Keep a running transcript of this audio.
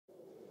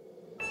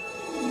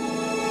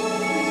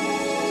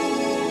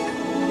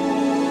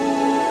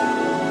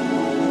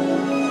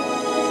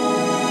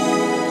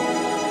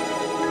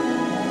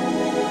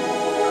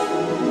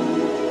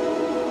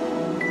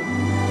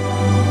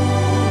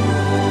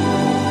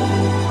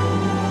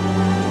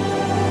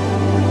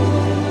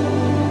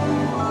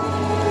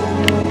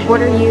What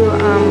are you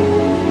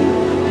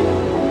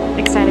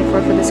excited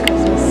for this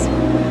Christmas?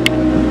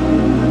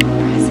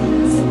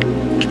 Presents.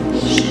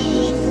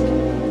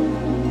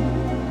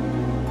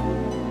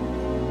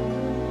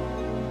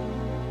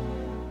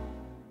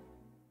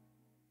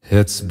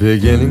 It's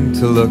beginning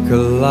to look a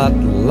lot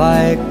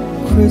like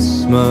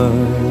Christmas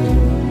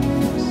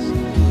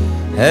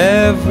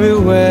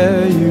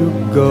everywhere you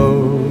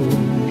go.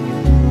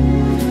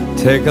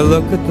 Take a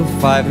look at the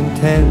 5 and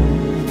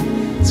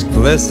 10. It's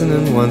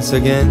glistening once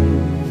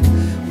again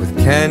with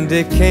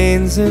candy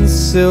canes and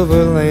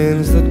silver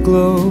lanes that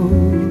glow.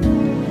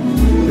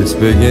 It's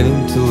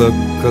beginning to look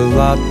a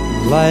lot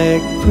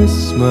like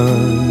Christmas.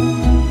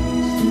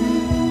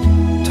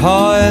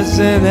 Toys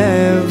in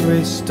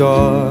every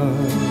store,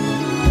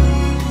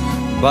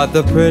 but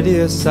the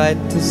prettiest sight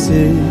to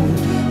see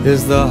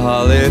is the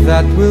holly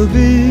that will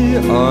be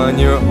on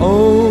your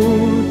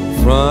own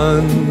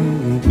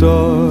front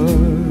door.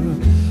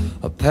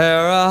 A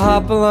pair of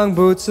hop-along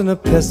boots and a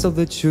pistol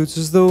that shoots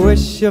is the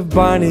wish of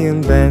Barney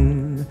and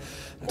Ben.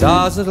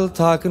 Dolls that'll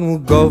talk and we'll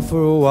go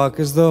for a walk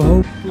is the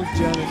hope of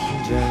Janice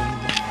and Jen.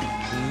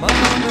 Mom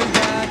and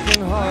Dad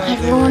can hardly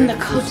I ruined the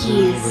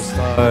cookies.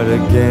 start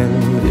again.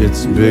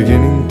 It's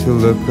beginning to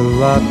look a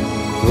lot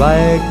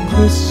like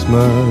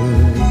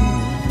Christmas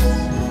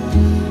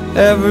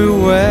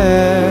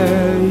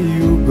everywhere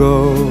you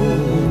go.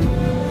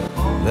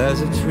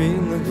 There's a tree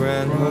in the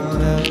Grand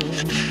Hotel,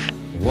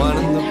 one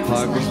in the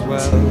park as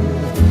well.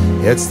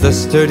 It's the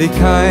sturdy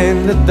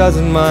kind that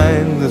doesn't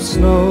mind the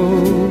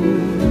snow.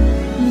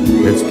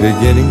 It's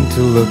beginning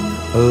to look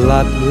a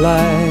lot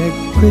like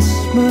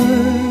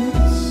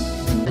Christmas.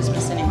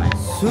 Christmas anyway.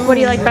 What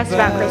do you like best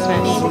about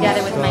Christmas? Being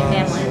together with my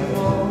family.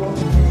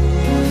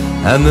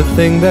 And the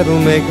thing that'll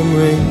make them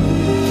ring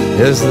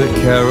is the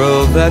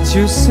carol that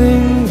you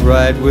sing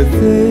right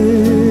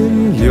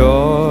within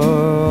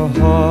your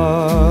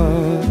heart.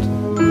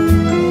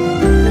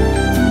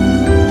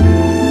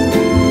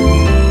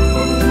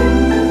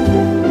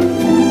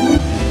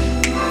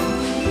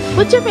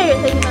 What's your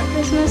favorite thing about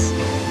Christmas?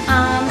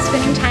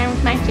 Spending time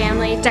with my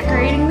family,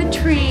 decorating the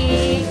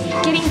tree,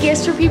 getting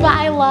gifts for people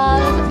I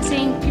love,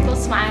 seeing people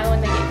smile when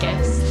they get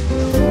gifts.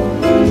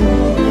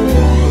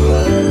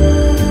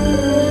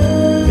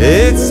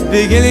 It's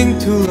beginning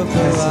to look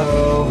a lot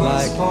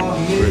like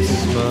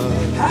Christmas.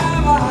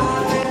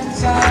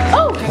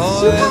 Oh,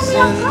 Toys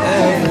in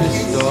every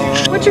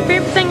store. what's your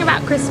favorite thing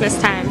about Christmas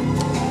time?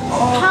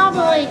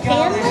 Probably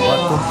family,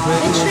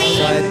 the tree,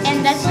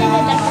 and definitely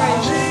the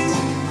decorations.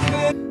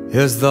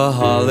 Here's the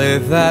holly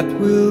that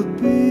will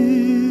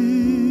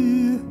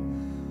be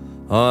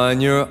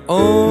on your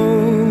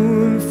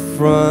own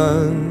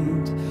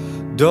front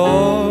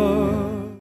door.